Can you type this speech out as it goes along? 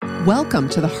Welcome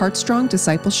to the Heartstrong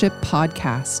Discipleship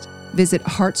Podcast. Visit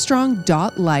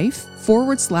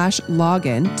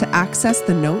heartstrong.life/login to access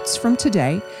the notes from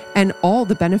today and all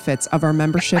the benefits of our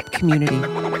membership community.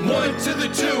 1 to the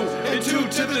 2 and 2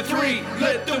 to the 3.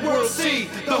 Let the world see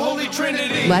the Holy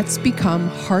Trinity. Let's become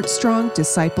Heartstrong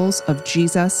disciples of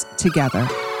Jesus together.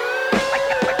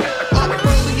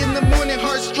 Early in the morning,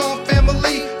 Heartstrong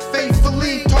family,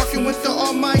 faithfully talking with the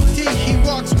Almighty. He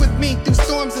walks with me through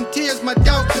storms and tears, my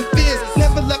doubts and fears.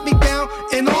 Never let me down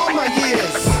in all my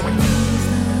years.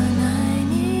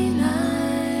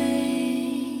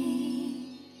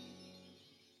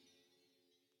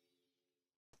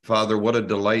 Father, what a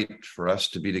delight for us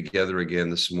to be together again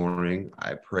this morning.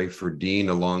 I pray for Dean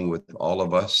along with all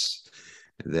of us,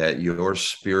 that your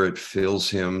spirit fills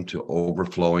him to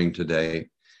overflowing today.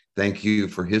 Thank you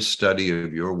for his study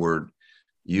of your word.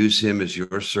 Use him as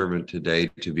your servant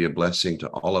today to be a blessing to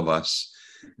all of us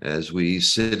as we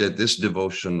sit at this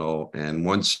devotional, and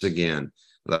once again,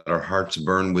 let our hearts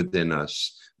burn within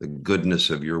us the goodness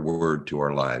of your word to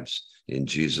our lives. In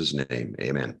Jesus' name,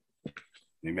 amen.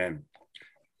 Amen.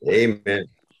 Amen.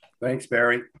 Thanks,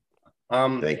 Barry.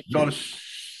 Thank you. So to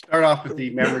start off with the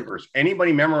memory verse,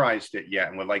 anybody memorized it yet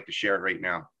and would like to share it right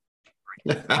now?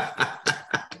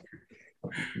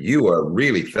 You are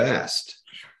really fast.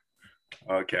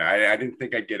 Okay, I didn't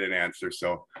think I'd get an answer,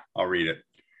 so I'll read it.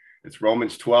 It's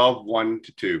Romans 12,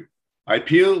 1-2. I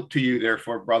appeal to you,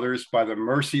 therefore, brothers, by the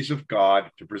mercies of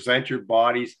God, to present your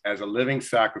bodies as a living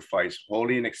sacrifice,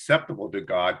 holy and acceptable to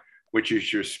God, which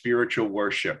is your spiritual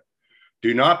worship.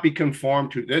 Do not be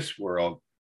conformed to this world,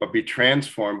 but be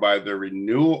transformed by the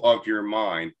renewal of your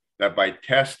mind, that by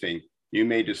testing you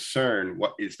may discern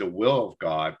what is the will of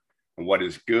God and what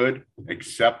is good,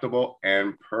 acceptable,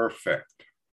 and perfect.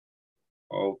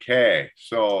 Okay,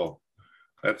 so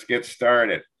let's get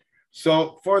started.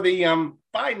 So for the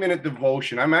 5-minute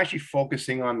devotion, I'm actually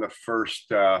focusing on the first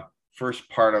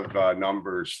part of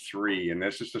Numbers 3, and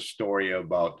this is the story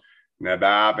about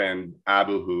Nadab and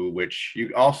Abihu, which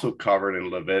you also covered in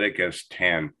Leviticus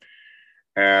 10.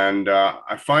 And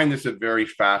I find this a very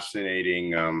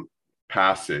fascinating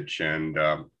passage. And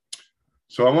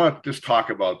so I want to just talk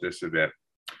about this a bit.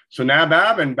 So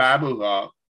Nadab and Abihu,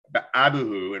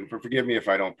 and forgive me if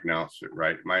I don't pronounce it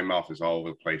right. My mouth is all over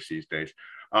the place these days.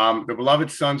 The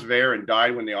beloved sons of Aaron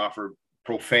died when they offered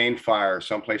profane fire.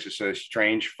 Some places say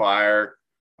strange fire.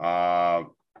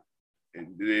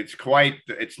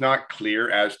 It's not clear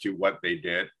as to what they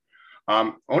did.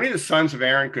 Only the sons of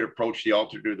Aaron could approach the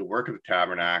altar to do the work of the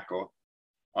tabernacle.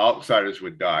 Outsiders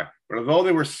would die. But although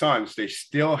they were sons, they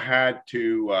still had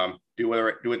to do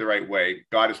it the right way.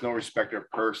 God is no respecter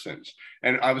of persons.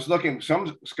 And I was looking,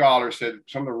 some scholars said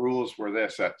some of the rules were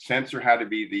this, that censer had to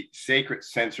be the sacred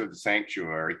censer of the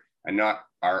sanctuary and not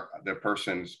the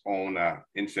person's own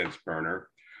incense burner.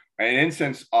 And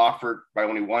incense offered by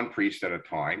only one priest at a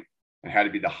time. It had to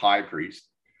be the high priest.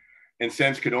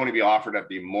 Incense could only be offered at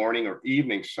the morning or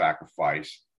evening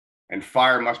sacrifice, and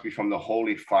fire must be from the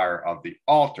holy fire of the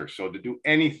altar. So to do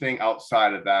anything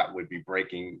outside of that would be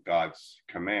breaking God's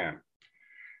command.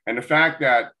 And the fact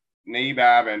that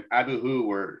Nadab and Abihu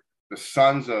were the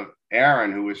sons of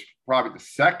Aaron, who was probably the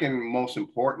second most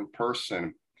important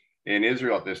person in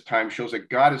Israel at this time, shows that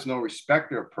God is no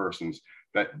respecter of persons,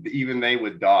 that even they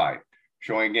would die,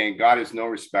 showing again, God is no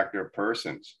respecter of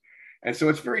persons. And so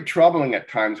it's very troubling at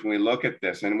times when we look at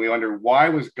this and we wonder, why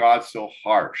was God so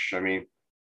harsh? I mean,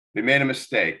 they made a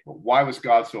mistake, but why was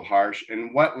God so harsh?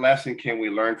 And what lesson can we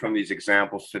learn from these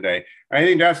examples today? I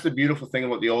think that's the beautiful thing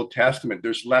about the Old Testament.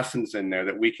 There's lessons in there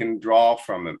that we can draw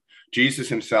from them. Jesus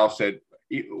himself said,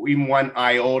 even one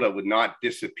iota would not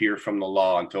disappear from the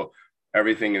law until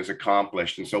everything is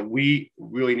accomplished. And so we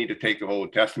really need to take the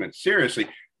Old Testament seriously,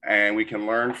 and we can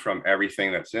learn from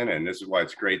everything that's in it. And this is why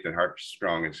it's great that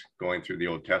Heartstrong is going through the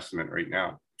Old Testament right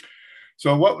now.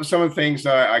 So what were some of the things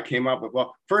I came up with?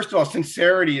 Well, first of all,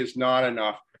 sincerity is not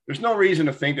enough. There's no reason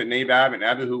to think that Nadab and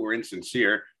Abihu were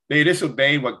insincere. They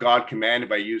disobeyed what God commanded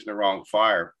by using the wrong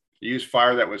fire. They used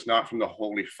fire that was not from the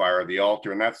holy fire of the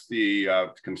altar, and that's the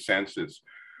consensus.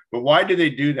 But why did they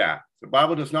do that? The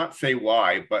Bible does not say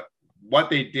why, but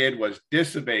what they did was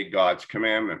disobey God's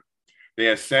commandment. They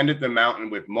ascended the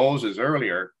mountain with Moses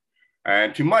earlier,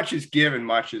 and too much is given,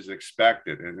 much is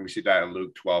expected. And we see that in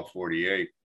Luke 12:48.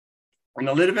 In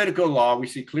the Levitical law, we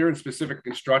see clear and specific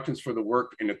instructions for the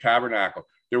work in the tabernacle.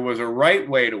 There was a right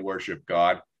way to worship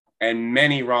God and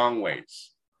many wrong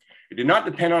ways. It did not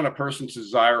depend on a person's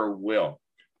desire or will.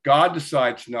 God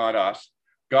decides, not us.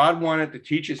 God wanted to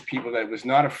teach his people that it was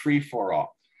not a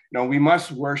free-for-all. No, we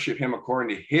must worship him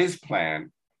according to his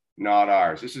plan, not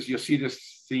ours. You'll see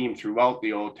this theme throughout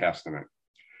the Old Testament.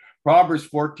 Proverbs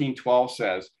 14:12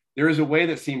 says, there is a way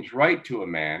that seems right to a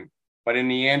man, but in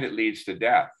the end it leads to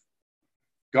death.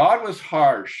 God was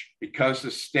harsh because the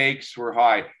stakes were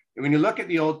high. And when you look at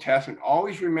the Old Testament,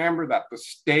 always remember that the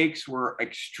stakes were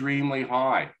extremely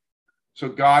high. So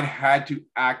God had to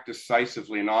act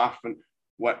decisively, and often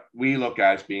what we look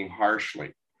at as being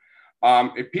harshly.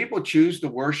 If people choose to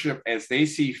worship as they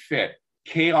see fit,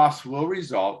 chaos will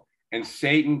result and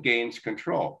Satan gains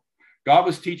control. God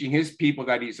was teaching his people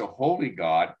that he's a holy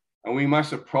God, and we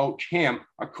must approach him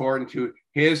according to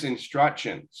his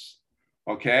instructions.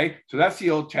 Okay, so that's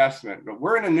the Old Testament, but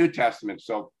we're in a New Testament.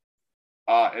 So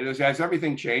has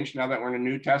everything changed now that we're in the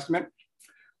New Testament?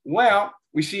 Well,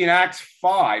 we see in Acts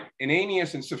 5,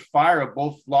 Ananias and Sapphira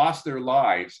both lost their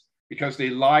lives because they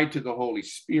lied to the Holy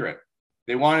Spirit.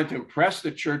 They wanted to impress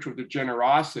the church with their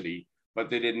generosity, but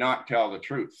they did not tell the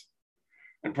truth.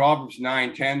 And Proverbs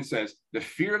 9:10 says, the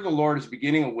fear of the Lord is the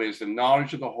beginning of wisdom.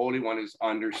 Knowledge of the Holy One is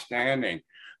understanding.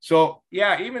 So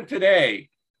yeah, even today,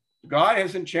 God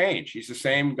hasn't changed. He's the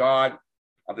same God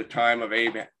of the time of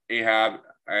Ahab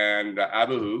and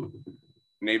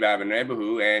Nadab and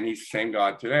Abihu, and he's the same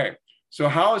God today. So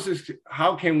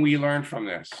how can we learn from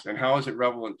this? And how is it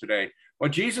relevant today?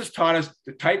 Well, Jesus taught us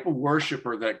the type of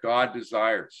worshiper that God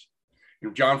desires.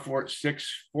 In John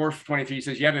 4:23 he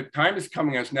says, yet a time is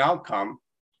coming, has now come,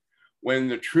 when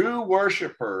the true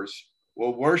worshipers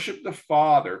will worship the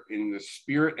Father in the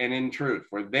Spirit and in truth,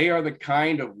 for they are the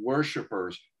kind of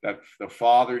worshipers that the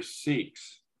Father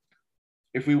seeks.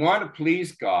 If we want to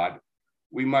please God,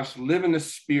 we must live in the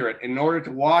Spirit. In order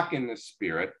to walk in the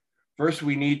Spirit, first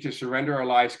we need to surrender our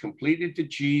lives completely to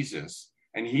Jesus,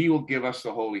 and he will give us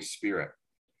the Holy Spirit.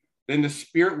 Then the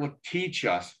Spirit will teach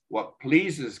us what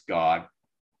pleases God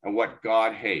and what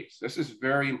God hates. This is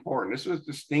very important. This is what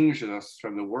distinguishes us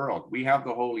from the world. We have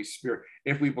the Holy Spirit.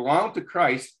 If we belong to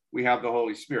Christ, we have the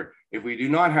Holy Spirit. If we do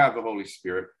not have the Holy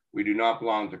Spirit, we do not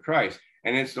belong to Christ.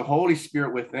 And it's the Holy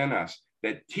Spirit within us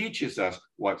that teaches us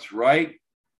what's right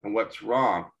and what's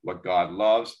wrong, what God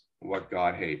loves and what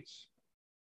God hates.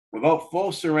 Without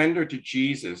full surrender to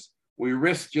Jesus, we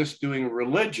risk just doing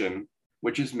religion,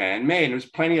 which is man-made. And there's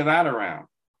plenty of that around.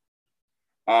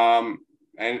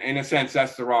 And in a sense,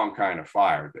 that's the wrong kind of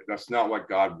fire. That's not what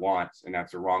God wants, and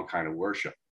that's the wrong kind of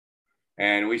worship.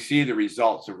 And we see the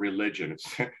results of religion.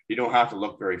 You don't have to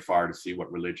look very far to see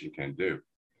what religion can do,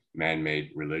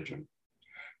 man-made religion.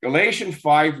 Galatians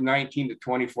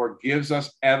 5:19-24 gives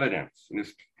us evidence. And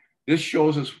this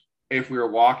shows us if we are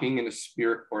walking in the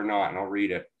Spirit or not, and I'll read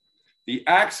it. The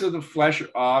acts of the flesh are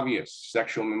obvious: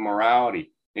 sexual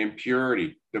immorality,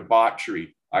 impurity,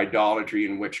 debauchery, idolatry,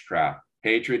 and witchcraft,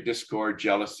 hatred, discord,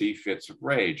 jealousy, fits of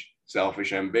rage,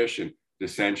 selfish ambition,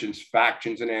 dissensions,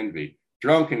 factions, and envy,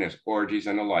 drunkenness, orgies,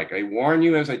 and the like. I warn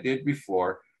you, as I did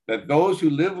before, that those who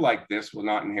live like this will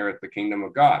not inherit the kingdom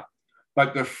of God.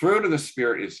 But the fruit of the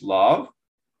Spirit is love,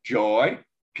 joy,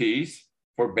 peace,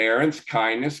 forbearance,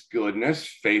 kindness, goodness,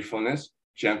 faithfulness,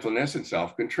 gentleness, and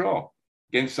self-control.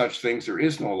 Against such things there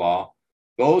is no law.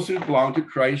 Those who belong to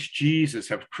Christ Jesus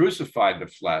have crucified the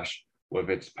flesh with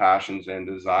its passions and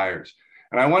desires.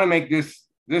 And I want to make this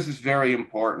is very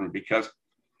important, because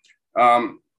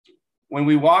when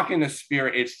we walk in the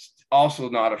Spirit, it's also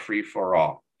not a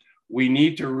free-for-all. We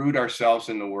need to root ourselves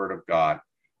in the Word of God,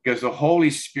 because the Holy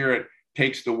Spirit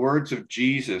takes the words of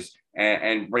Jesus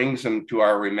and brings them to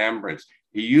our remembrance.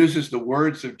 He uses the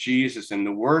words of Jesus and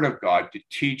the Word of God to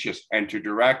teach us and to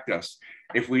direct us.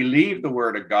 If we leave the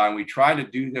Word of God and we try to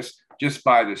do this just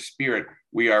by the Spirit,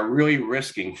 we are really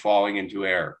risking falling into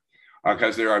error,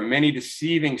 because there are many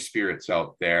deceiving spirits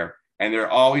out there, and they're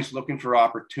always looking for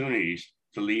opportunities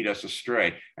to lead us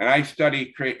astray. And I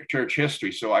study church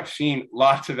history, so I've seen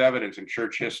lots of evidence in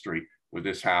church history where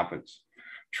this happens.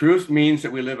 Truth means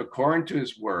that we live according to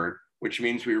his word, which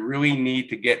means we really need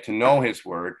to get to know his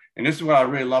word. And this is what I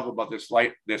really love about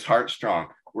this Heart Strong.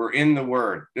 We're in the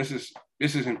word. This is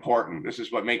important. This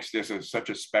is what makes this such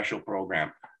a special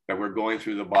program, that we're going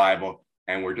through the Bible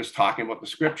and we're just talking about the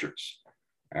scriptures.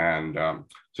 And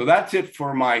so that's it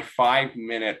for my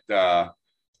 5-minute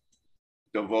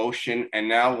devotion. And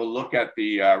now we'll look at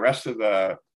the rest of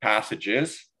the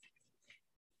passages.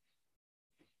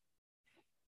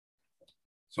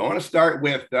 So I want to start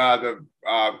with the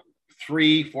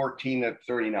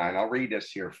 3:14-39. I'll read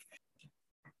this here.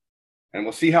 And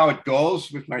we'll see how it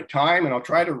goes with my time. And I'll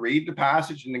try to read the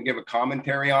passage and then give a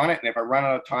commentary on it. And if I run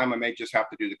out of time, I may just have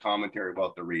to do the commentary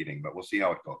about the reading, but we'll see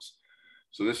how it goes.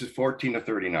 So this is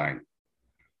 14-39.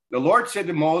 The Lord said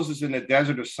to Moses in the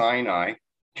desert of Sinai,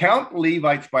 count the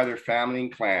Levites by their family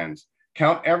and clans,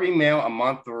 Count every male a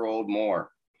month or old more.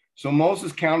 So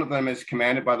Moses counted them as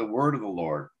commanded by the word of the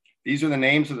Lord. These are the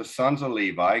names of the sons of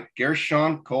Levi: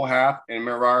 Gershon, Kohath, and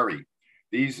Merari.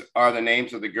 These are the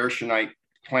names of the Gershonite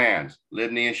clans: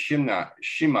 Libni and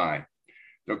Shimei.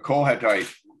 The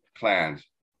Kohathite clans: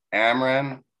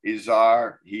 Amram,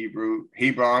 Izhar,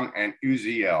 Hebron, and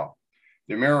Uziel.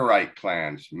 The Merarite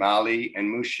clans: Mali and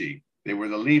Mushi. They were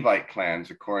the Levite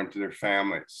clans according to their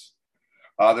families.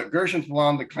 The Gershons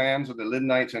belonged to the clans of the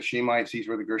Libnites and Shemites. These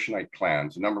were the Gershonite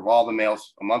clans. The number of all the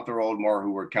males a month or old more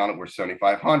who were counted were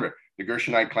 7,500. The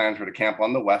Gershonite clans were to camp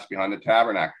on the west behind the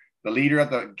tabernacle. The leader of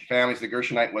the families, the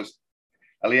Gershonite, was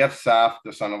Eliasaph,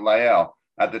 the son of Lael.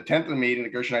 At the tent of the meeting,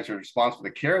 the Gershonites were responsible for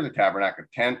the care of the tabernacle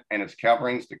tent and its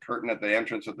coverings, the curtain at the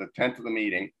entrance of the tent of the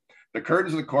meeting, the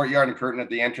curtains of the courtyard and curtain at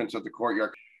the entrance of the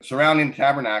courtyard, surrounding the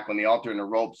tabernacle and the altar and the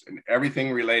ropes and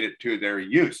everything related to their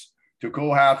use. To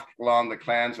Kohath belonged the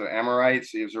clans of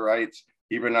Amorites, Israelites,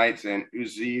 Hebronites, and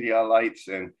Uzzielites,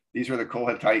 and these were the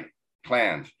Kohathite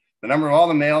clans. The number of all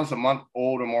the males a month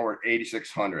old or more were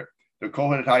 8,600. The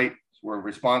Kohathites were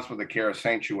responsible for the care of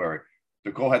sanctuary.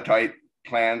 The Kohathite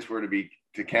clans were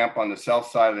to camp on the south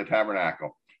side of the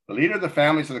tabernacle. The leader of the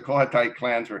families of the Kohathite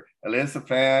clans were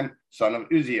Elizaphan, son of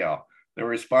Uziel. They were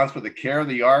responsible for the care of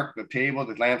the ark, the table,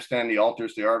 the lampstand, the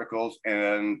altars, the articles,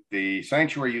 and the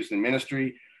sanctuary used in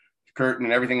ministry, curtain,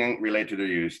 and everything related to their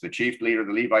use. The chief leader of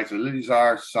the Levites,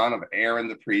 Eleazar, son of Aaron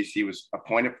the priest, he was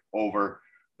appointed over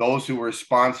those who were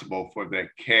responsible for the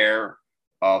care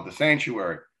of the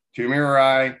sanctuary. To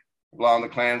Merari belonged the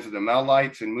clans of the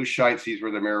Melites and Mushites. These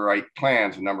were the Merarite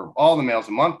clans. The number of all the males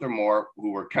a month or more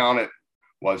who were counted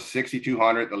was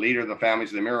 6,200. The leader of the families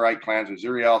of the Merarite clans was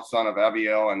Zuriel, son of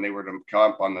Abiel, and they were to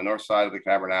camp on the north side of the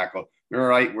tabernacle.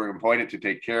 Merarite were appointed to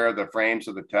take care of the frames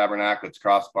of the tabernacle, its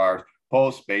crossbars,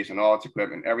 post base, and all its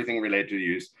equipment, everything related to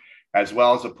use, as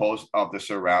well as the posts of the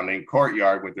surrounding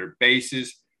courtyard with their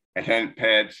bases and tent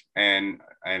pegs and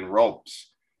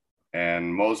ropes.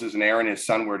 And Moses and Aaron, his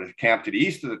son, were to camp to the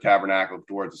east of the tabernacle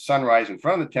towards the sunrise in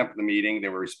front of the temple of the meeting. They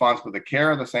were responsible for the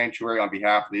care of the sanctuary on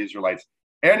behalf of the Israelites.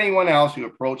 Anyone else who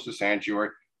approached the sanctuary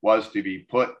was to be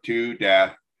put to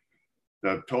death.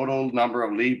 The total number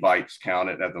of Levites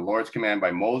counted at the Lord's command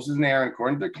by Moses and Aaron,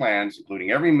 according to their clans,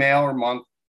 including every male or month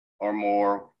or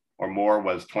more,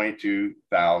 was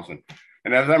 22,000.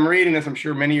 And as I'm reading this, I'm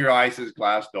sure many of your eyes is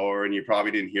glassed over and you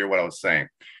probably didn't hear what I was saying,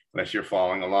 unless you're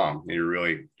following along. You're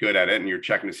really good at it and you're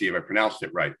checking to see if I pronounced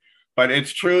it right. But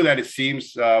it's true that it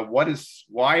seems,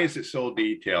 why is it so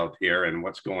detailed here and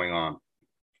what's going on?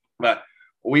 But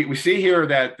we see here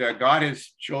that God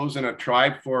has chosen a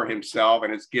tribe for himself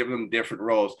and has given them different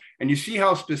roles. And you see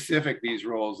how specific these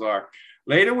roles are.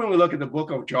 Later, when we look at the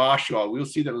book of Joshua, we'll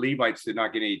see that Levites did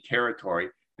not get any territory.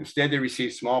 Instead, they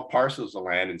received small parcels of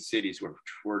land and cities which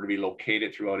were to be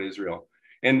located throughout Israel.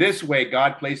 In this way,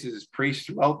 God places his priests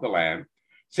throughout the land.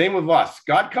 Same with us.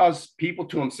 God calls people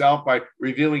to himself by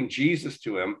revealing Jesus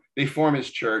to him. They form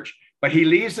his church, but he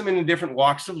leaves them in the different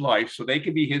walks of life so they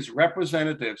can be his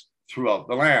representatives throughout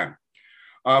the land.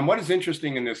 What is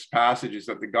interesting in this passage is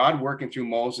that the God working through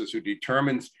Moses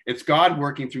it's God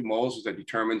working through Moses that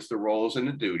determines the roles and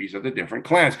the duties of the different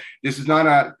clans. This is not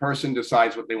a person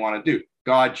decides what they want to do.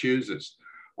 God chooses.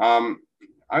 I'm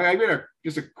going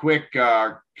just a quick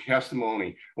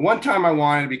testimony. One time I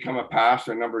wanted to become a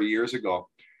pastor a number of years ago.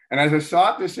 And as I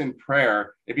sought this in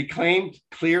prayer, it became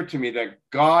clear to me that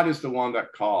God is the one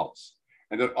that calls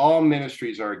and that all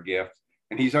ministries are a gift.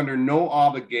 And he's under no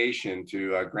obligation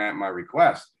to grant my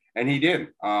request. And he did.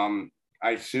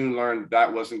 I soon learned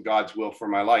that wasn't God's will for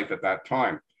my life at that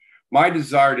time. My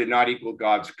desire did not equal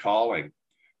God's calling.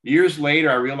 Years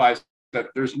later, I realized that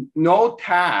there's no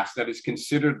task that is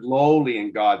considered lowly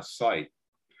in God's sight.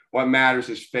 What matters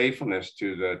is faithfulness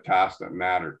to the task that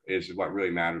is what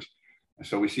really matters.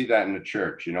 So we see that in the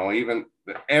church, even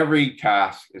every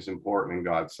task is important in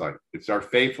God's sight. It's our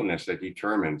faithfulness that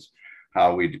determines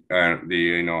whether we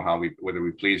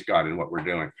please God in what we're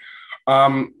doing.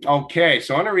 Okay,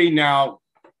 so I'm going to read now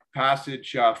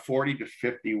passage 40 to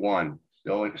 51,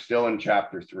 still in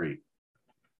chapter 3.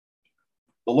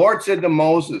 The Lord said to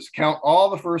Moses, count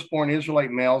all the firstborn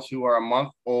Israelite males who are a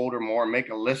month old or more, and make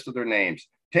a list of their names.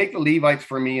 Take the Levites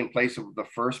for me in place of the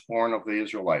firstborn of the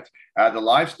Israelites. Add the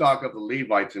livestock of the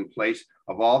Levites in place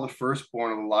of all the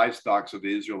firstborn of the livestock of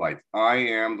the Israelites. I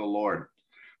am the Lord.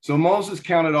 So Moses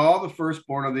counted all the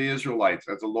firstborn of the Israelites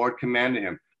as the Lord commanded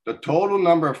him. The total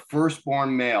number of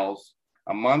firstborn males,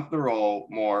 a month or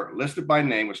more, listed by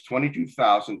name was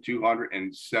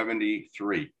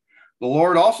 22,273. The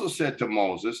Lord also said to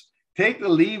Moses, take the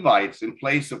Levites in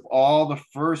place of all the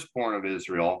firstborn of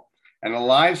Israel and the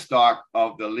livestock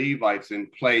of the Levites in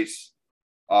place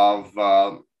of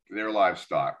their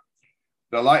livestock.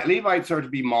 The Levites are to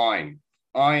be mine.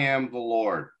 I am the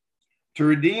Lord. To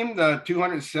redeem the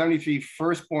 273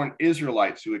 firstborn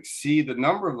Israelites who exceed the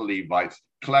number of the Levites,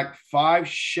 collect 5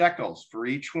 shekels for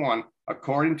each one,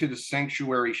 according to the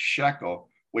sanctuary shekel,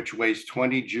 which weighs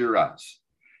 20 gerahs.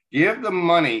 Give the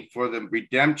money for the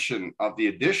redemption of the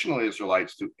additional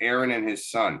Israelites to Aaron and his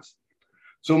sons.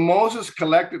 So Moses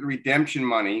collected redemption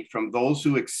money from those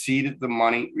who exceeded the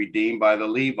money redeemed by the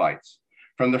Levites.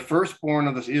 From the firstborn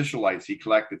of the Israelites, he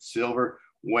collected silver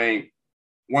weighing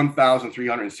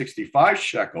 1,365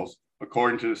 shekels,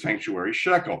 according to the sanctuary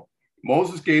shekel.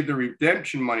 Moses gave the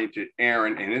redemption money to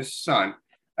Aaron and his son,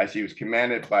 as he was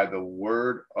commanded by the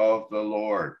word of the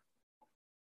Lord.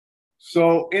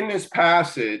 So in this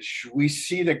passage, we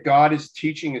see that God is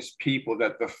teaching his people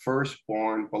that the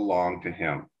firstborn belong to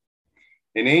him.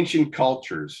 In ancient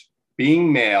cultures,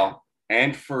 being male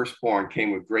and firstborn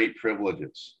came with great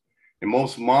privileges. In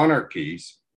most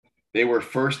monarchies, they were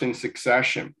first in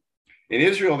succession. In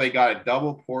Israel, they got a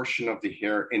double portion of the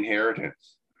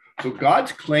inheritance. So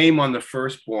God's claim on the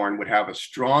firstborn would have a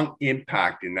strong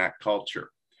impact in that culture.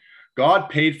 God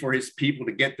paid for his people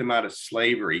to get them out of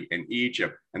slavery in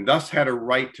Egypt, and thus had a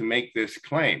right to make this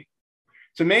claim.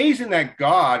 It's amazing that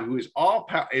God, who is all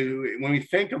power, when we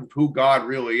think of who God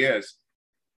really is,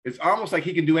 it's almost like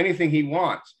he can do anything he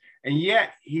wants. And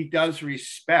yet he does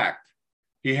respect.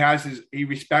 He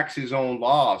respects his own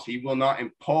laws. He will not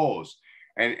impose.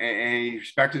 And he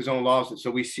respects his own laws. And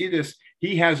so we see this,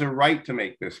 he has a right to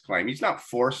make this claim. He's not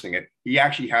forcing it. He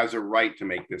actually has a right to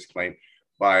make this claim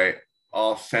by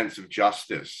all sense of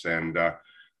justice. And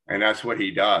that's what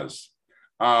he does.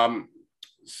 So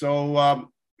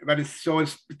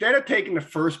instead of taking the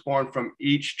firstborn from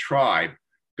each tribe,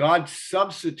 God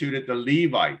substituted the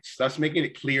Levites, thus making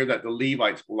it clear that the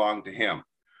Levites belong to him.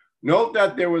 Note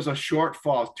that there was a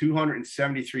shortfall of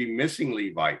 273 missing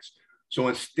Levites. So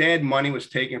instead, money was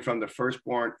taken from the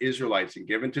firstborn Israelites and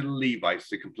given to the Levites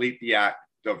to complete the act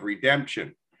of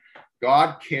redemption.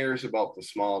 God cares about the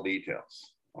small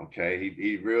details. Okay,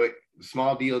 he really, the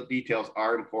small details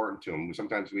are important to him.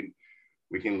 Sometimes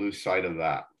we can lose sight of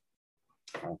that.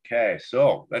 Okay,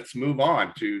 so let's move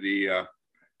on to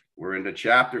we're into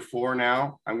chapter 4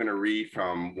 now. I'm going to read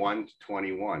from 1 to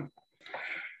 21.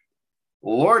 The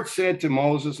Lord said to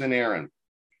Moses and Aaron,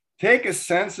 take a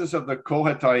census of the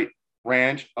Kohathite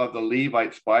branch of the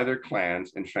Levites by their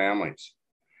clans and families.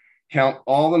 Count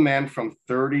all the men from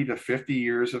 30 to 50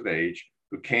 years of age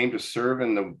who came to serve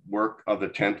in the work of the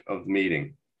tent of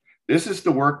meeting. This is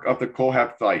the work of the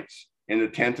Kohathites in the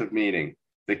tent of meeting,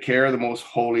 the care of the most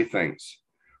holy things.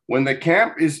 When the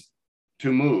camp is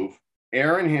to move,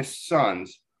 Aaron and his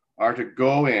sons are to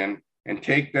go in and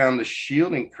take down the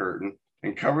shielding curtain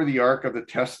and cover the ark of the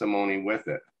testimony with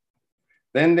it.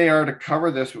 Then they are to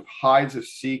cover this with hides of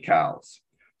sea cows.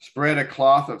 Spread a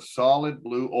cloth of solid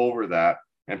blue over that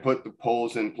and put the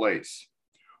poles in place.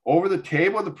 Over the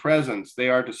table of the presence, they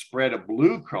are to spread a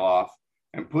blue cloth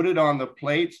and put it on the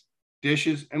plates,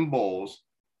 dishes, and bowls,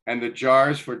 and the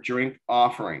jars for drink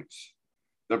offerings.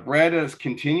 The bread that is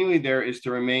continually there is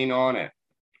to remain on it.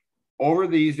 Over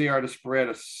these, they are to spread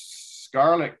a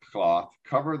scarlet cloth,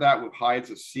 cover that with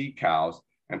hides of sea cows,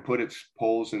 and put its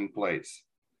poles in place.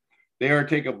 They are to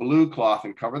take a blue cloth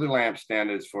and cover the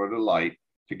lampstand as for the light,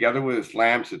 together with its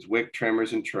lamps, its wick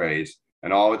trimmers and trays,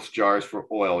 and all its jars for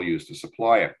oil used to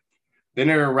supply it. Then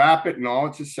they are to wrap it and all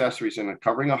its accessories in a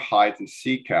covering of hides and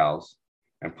sea cows,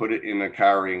 and put it in a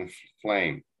carrying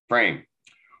frame.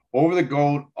 Over the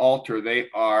gold altar, they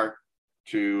are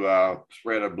to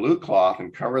spread a blue cloth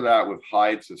and cover that with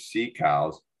hides of sea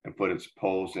cows, and put its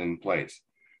poles in place.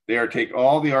 They are to take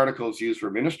all the articles used for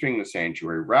ministering the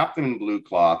sanctuary, wrap them in blue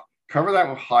cloth, cover that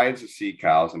with hides of sea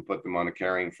cows, and put them on a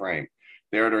carrying frame.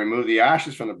 They are to remove the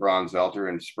ashes from the bronze altar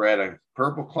and spread a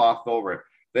purple cloth over it.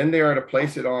 Then they are to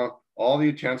place it on all the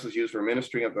utensils used for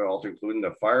ministering at the altar, including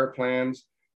the fire pans,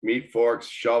 meat forks,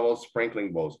 shovels,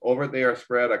 sprinkling bowls. Over it, they are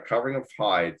spread a covering of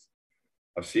hides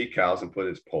of sea cows and put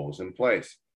its poles in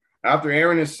place. After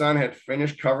Aaron and his son had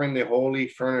finished covering the holy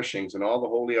furnishings and all the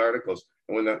holy articles,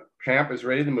 and when the camp is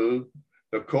ready to move,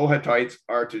 the Kohathites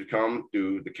are to come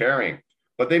do the carrying.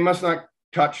 But they must not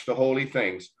touch the holy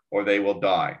things, or they will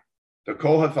die. The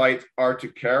Kohathites are to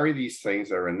carry these things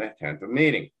that are in the tent of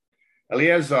meeting.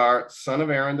 Eleazar, son of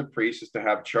Aaron the priest, is to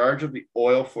have charge of the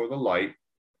oil for the light,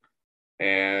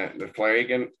 and the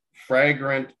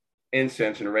fragrant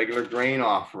incense and regular grain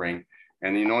offering,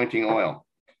 and the anointing oil.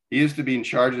 He is to be in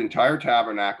charge of the entire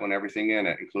tabernacle and everything in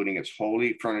it, including its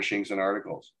holy furnishings and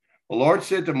articles. The Lord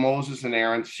said to Moses and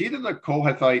Aaron, see that the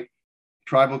Kohathite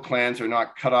tribal clans are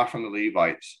not cut off from the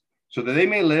Levites, so that they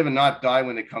may live and not die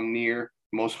when they come near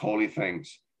most holy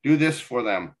things. Do this for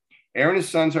them. Aaron and his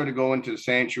sons are to go into the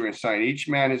sanctuary and assign each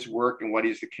man his work and what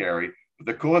he is to carry. But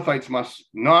the Kohathites must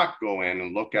not go in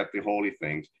and look at the holy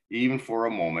things, even for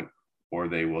a moment, or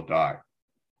they will die.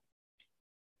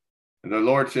 And the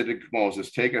Lord said to Moses,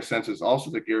 take a census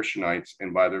also the Gershonites,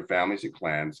 and by their families and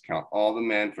clans, count all the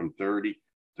men from 30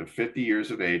 to 50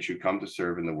 years of age who come to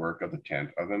serve in the work of the tent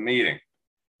of the meeting.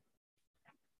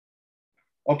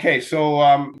 Okay,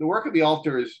 so the work of the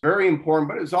altar is very important,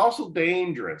 but it's also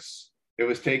dangerous. It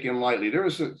was taken lightly. There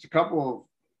was a couple of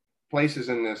places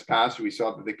in this passage we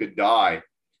saw that they could die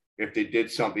if they did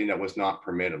something that was not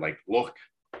permitted, like look.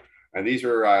 And these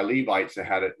are Levites that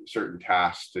had certain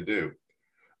tasks to do.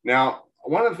 Now,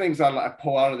 one of the things I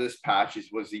pull out of this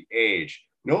passage was the age.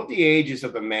 Note the ages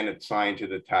of the men assigned to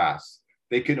the tasks.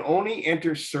 They could only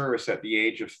enter service at the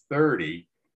age of 30,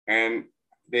 and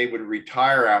they would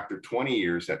retire after 20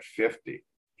 years at 50.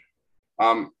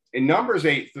 In Numbers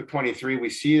 8-23, we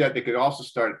see that they could also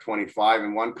start at 25,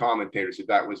 and one commentator said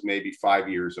that was maybe 5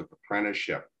 years of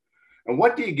apprenticeship. And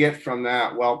what do you get from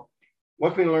that? Well,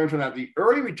 what can we learn from that? The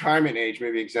early retirement age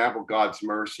may be an example of God's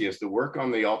mercy, as the work on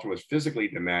the altar was physically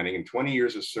demanding, and 20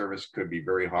 years of service could be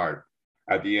very hard.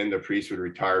 At the end, the priest would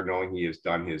retire knowing he has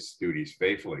done his duties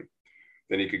faithfully.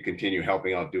 Then he could continue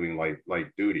helping out doing light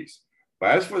duties.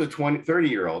 But as for the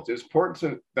 30-year-olds, it's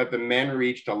important that the men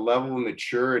reached a level of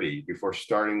maturity before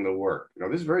starting the work. You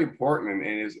know, this is very important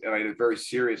and is very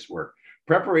serious work.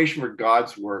 Preparation for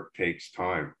God's work takes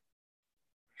time.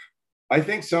 I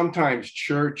think sometimes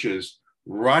churches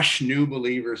rush new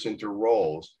believers into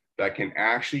roles that can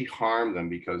actually harm them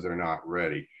because they're not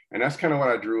ready. And that's kind of what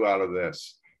I drew out of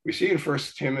this. We see in 1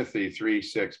 Timothy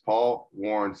 3:6, Paul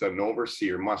warns that an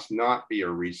overseer must not be a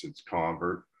recent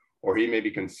convert, or he may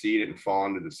be conceited and fall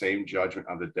into the same judgment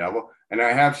of the devil. And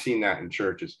I have seen that in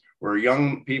churches where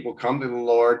young people come to the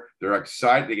Lord, they're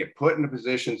excited, they get put into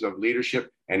positions of leadership,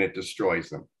 and it destroys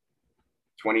them.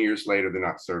 20 years later, they're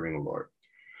not serving the Lord.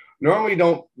 Normally,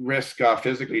 don't risk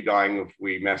physically dying if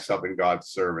we mess up in God's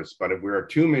service, but if we are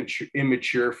too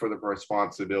immature for the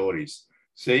responsibilities,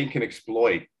 Satan can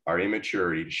exploit our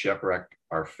immaturity to shipwreck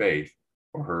our faith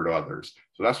or hurt others.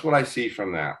 So that's what I see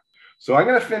from that. So I'm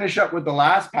going to finish up with the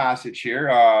last passage here,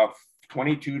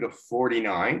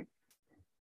 22-49.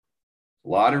 A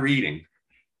lot of reading.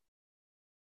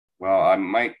 Well, I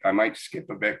might skip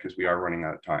a bit because we are running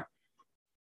out of time.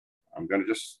 I'm going to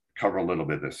just cover a little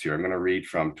bit of this here. I'm going to read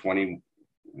from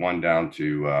 21 down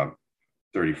to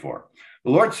 34.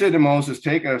 The Lord said to Moses,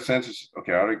 take a census.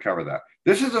 Okay, I already covered that.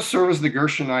 This is the service of the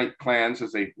Gershonite clans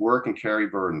as they work and carry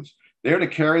burdens. They are to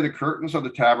carry the curtains of the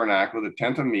tabernacle, the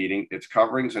tent of meeting, its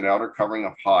coverings and outer covering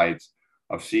of hides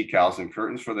of sea cows, and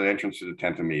curtains for the entrance to the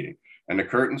tent of meeting, and the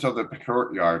curtains of the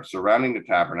courtyard surrounding the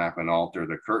tabernacle and altar,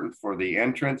 the curtain for the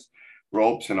entrance,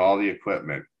 ropes, and all the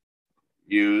equipment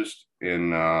used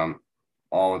in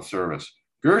all its service.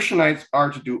 Gershonites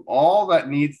are to do all that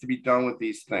needs to be done with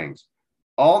these things.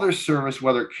 All their service,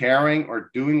 whether carrying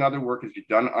or doing other work, is to be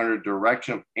done under the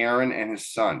direction of Aaron and his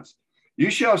sons.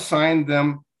 You shall assign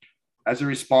them as a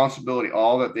responsibility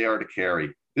all that they are to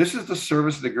carry. This is the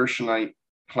service of the Gershonite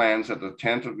clans at the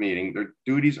tent of meeting. Their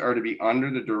duties are to be under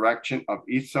the direction of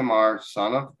Ithamar,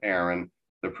 son of Aaron,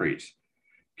 the priest.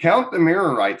 Count the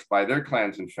Merarites by their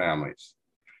clans and families.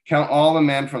 Count all the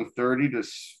men from 30 to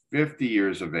 50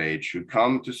 years of age who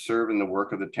come to serve in the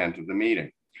work of the tent of the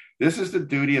meeting. This is the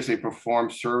duty as they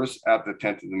perform service at the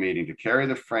tent of the meeting, to carry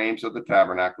the frames of the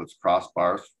tabernacle, its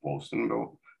crossbars, posts,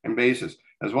 and bases,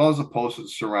 as well as the posts of the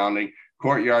surrounding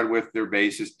courtyard with their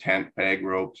bases, tent, peg,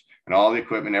 ropes, and all the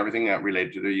equipment, everything that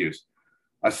related to their use.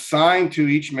 Assign to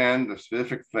each man the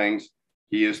specific things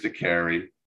he is to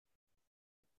carry.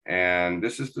 And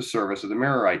this is the service of the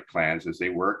Merarite clans as they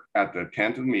work at the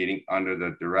tent of meeting under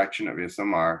the direction of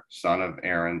Ithamar, son of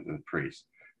Aaron, the priest.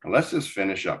 Now let's just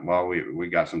finish up. Well, we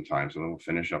got some time, so we'll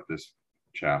finish up this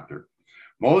chapter.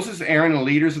 Moses, Aaron, and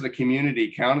leaders of the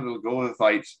community counted the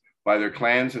Kohathites by their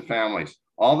clans and families.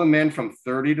 All the men from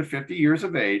 30 to 50 years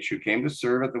of age who came to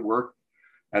serve at the work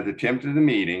at the tent of the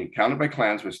meeting, counted by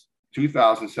clans, was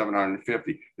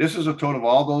 2,750. This is a total of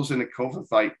all those in the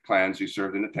Kohathite clans who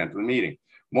served in the tent of the meeting.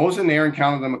 Moses and Aaron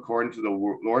counted them according to the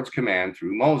Lord's command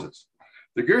through Moses.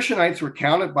 The Gershonites were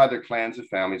counted by their clans and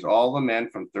families. All the men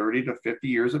from 30 to 50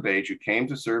 years of age who came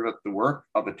to serve at the work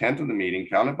of the tent of the meeting,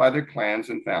 counted by their clans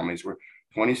and families, were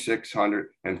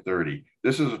 2,630.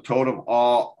 This is a total of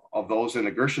all of those in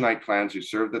the Gershonite clans who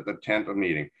served at the tent of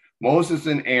meeting. Moses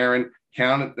and Aaron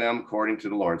counted them according to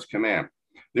the Lord's command.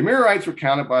 The Merarites were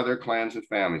counted by their clans and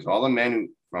families. All the men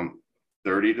from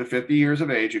 30 to 50 years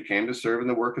of age who came to serve in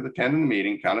the work of the tent and the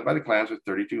meeting, counted by the clans, was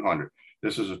 3,200.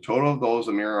 This is a total of those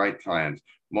of Merarite clans.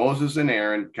 Moses and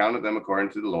Aaron counted them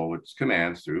according to the Lord's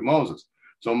commands through Moses.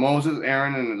 So Moses,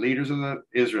 Aaron, and the leaders of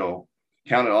Israel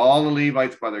counted all the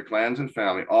Levites by their clans and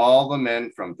family, all the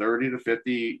men from 30 to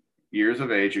 50 years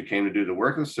of age who came to do the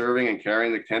work of serving and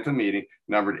carrying the tent of meeting,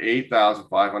 numbered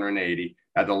 8,580.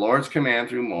 At the Lord's command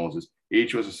through Moses,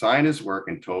 each was assigned his work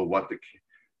and told what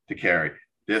to carry.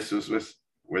 This was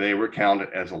where they were counted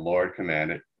as the Lord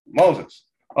commanded Moses.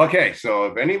 Okay, so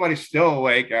if anybody's still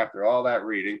awake after all that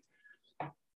reading,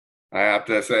 I have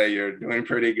to say you're doing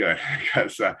pretty good,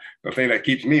 because the thing that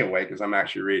keeps me awake is I'm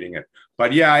actually reading it.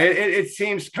 But yeah, it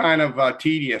seems kind of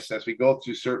tedious as we go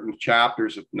through certain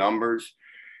chapters of Numbers.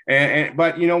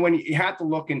 But you know, when you have to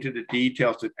look into the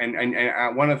details,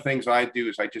 and one of the things I do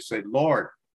is I just say, Lord,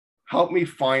 help me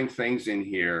find things in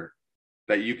here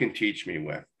that you can teach me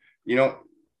with. You know,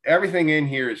 everything in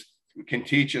here can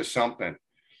teach us something.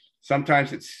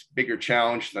 Sometimes it's bigger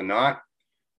challenge than not.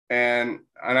 And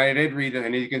I did read it,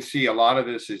 and you can see a lot of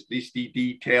this is these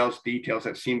details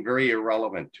that seem very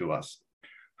irrelevant to us.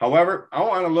 However, I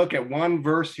want to look at one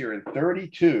verse here in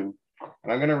 32,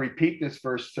 and I'm going to repeat this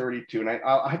verse 32, and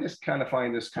I just kind of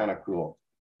find this kind of cool.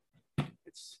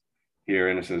 It's here,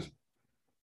 and it says,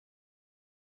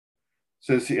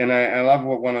 and I love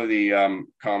what one of the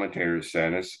commentators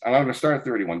said. And I'm going to start at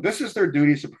 31. This is their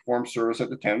duties to perform service at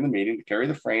the tent of the meeting, to carry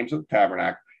the frames of the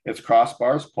tabernacle, its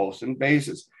crossbars, posts, and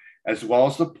bases, as well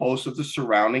as the posts of the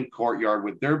surrounding courtyard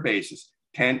with their bases,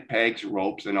 tent pegs,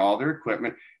 ropes, and all their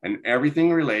equipment, and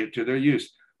everything related to their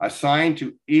use. Assigned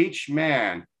to each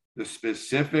man the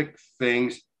specific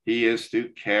things he is to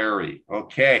carry.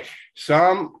 Okay,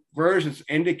 some versions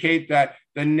indicate that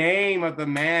the name of the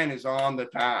man is on the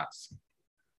task.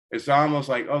 It's almost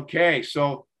like, okay,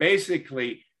 so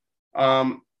basically,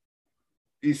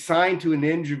 assigned to an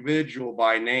individual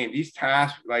by name. These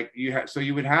tasks, like you have, so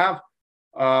you would have,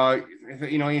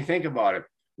 you know, you think about it,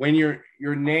 when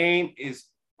your name is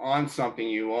on something,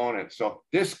 you own it. So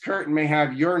this curtain may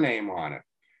have your name on it.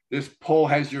 This pole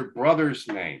has your brother's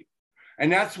name. And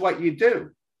that's what you do.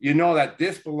 You know that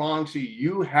this belongs to you.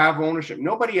 You have ownership.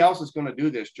 Nobody else is going to do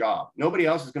this job. Nobody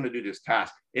else is going to do this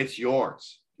task. It's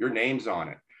yours. Your name's on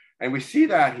it. And we see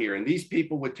that here. And these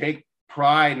people would take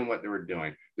pride in what they were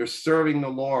doing. They're serving the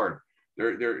Lord.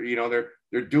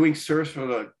 They're doing service for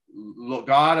the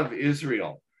God of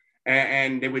Israel.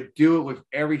 And they would do it with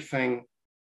everything,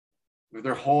 with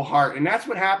their whole heart. And that's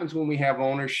what happens when we have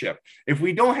ownership. If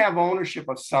we don't have ownership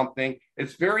of something,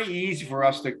 it's very easy for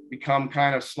us to become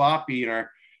kind of sloppy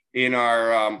in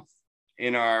our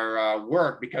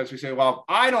work, because we say, well, if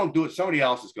I don't do it, somebody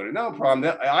else is going to. No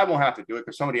problem. I won't have to do it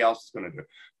because somebody else is going to do it.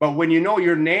 But when you know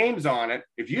your name's on it,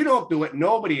 if you don't do it,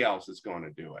 nobody else is going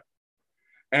to do it.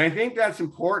 And I think that's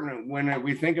important when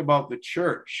we think about the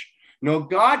church. You know,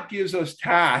 God gives us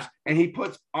tasks and he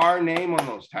puts our name on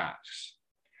those tasks.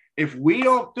 If we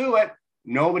don't do it,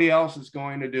 nobody else is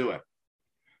going to do it.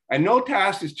 And no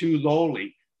task is too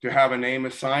lowly to have a name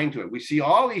assigned to it. We see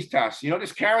all these tasks,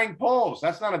 just carrying poles.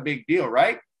 That's not a big deal,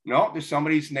 right? No, there's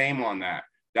somebody's name on that.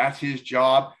 That's his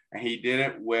job, and he did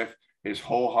it with his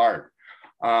whole heart.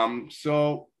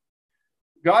 So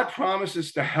God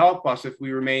promises to help us if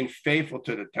we remain faithful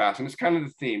to the task. And it's kind of the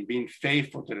theme, being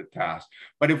faithful to the task.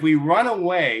 But if we run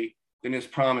away, then his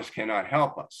promise cannot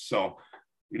help us. So,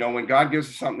 when God gives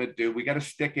us something to do, we got to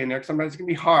stick in there. Sometimes it can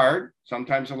be hard.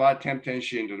 Sometimes a lot of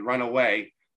temptation to run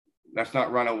away. Let's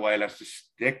not run away. Let's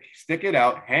just stick it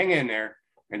out, hang in there,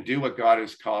 and do what God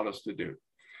has called us to do.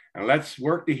 And let's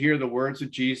work to hear the words of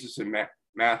Jesus in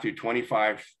Matthew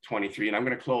 25:23. And I'm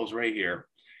going to close right here.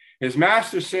 His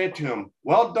master said to him,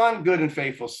 "Well done, good and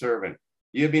faithful servant.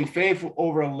 You have been faithful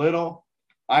over a little.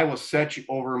 I will set you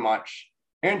over much.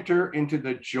 Enter into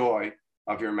the joy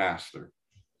of your master."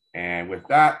 And with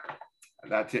that,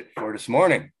 that's it for this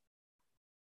morning.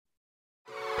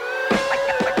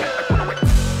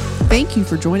 Thank you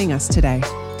for joining us today.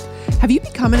 Have you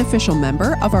become an official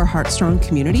member of our Heartstrong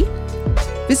community?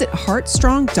 Visit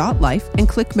heartstrong.life and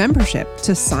click membership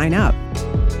to sign up.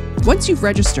 Once you've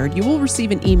registered, you will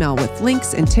receive an email with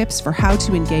links and tips for how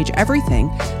to engage everything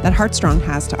that Heartstrong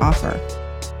has to offer.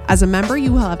 As a member,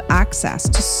 you will have access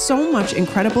to so much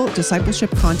incredible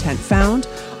discipleship content found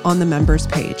on the members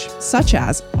page, such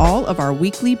as all of our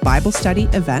weekly Bible study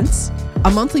events,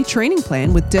 a monthly training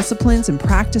plan with disciplines and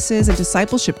practices and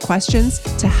discipleship questions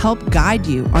to help guide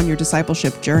you on your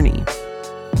discipleship journey.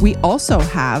 We also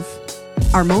have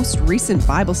our most recent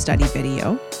Bible study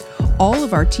video, all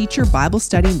of our teacher Bible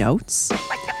study notes,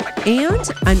 and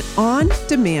an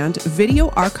on-demand video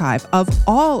archive of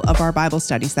all of our Bible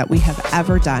studies that we have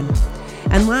ever done.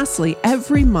 And lastly,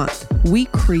 every month, we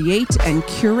create and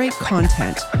curate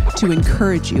content to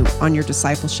encourage you on your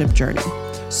discipleship journey.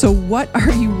 So what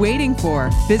are you waiting for?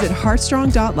 Visit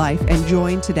heartstrong.life and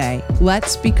join today.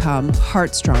 Let's become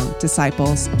Heartstrong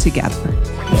disciples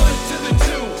together.